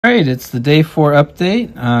All right, it's the day 4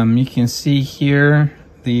 update. You can see here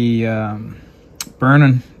the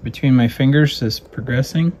burn between my fingers is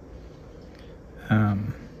progressing.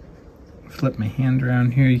 Flip my hand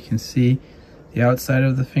around here, you can see the outside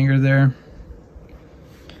of the finger there.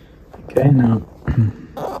 Okay, now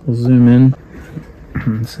we'll zoom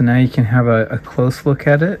in. So now you can have a close look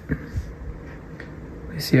at it.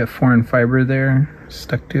 You see a foreign fiber there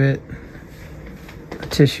stuck to it. The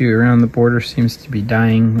tissue around the border seems to be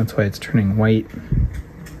dying, that's why it's turning white.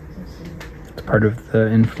 It's part of the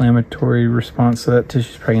inflammatory response, so that tissue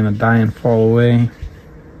is probably going to die and fall away.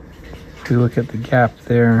 If we look at the gap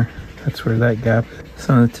there, that's where that gap is.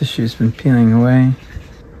 Some of the tissue's been peeling away.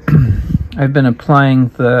 I've been applying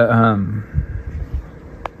the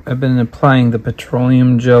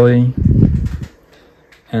petroleum jelly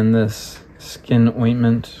and this skin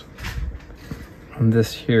ointment and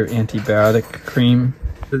this here antibiotic cream.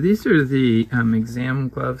 So these are the exam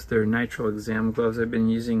gloves. They're nitrile exam gloves I've been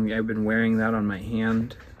using. I've been wearing that on my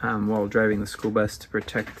hand while driving the school bus to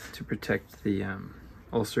protect the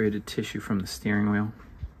ulcerated tissue from the steering wheel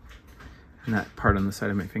and that part on the side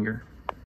of my finger.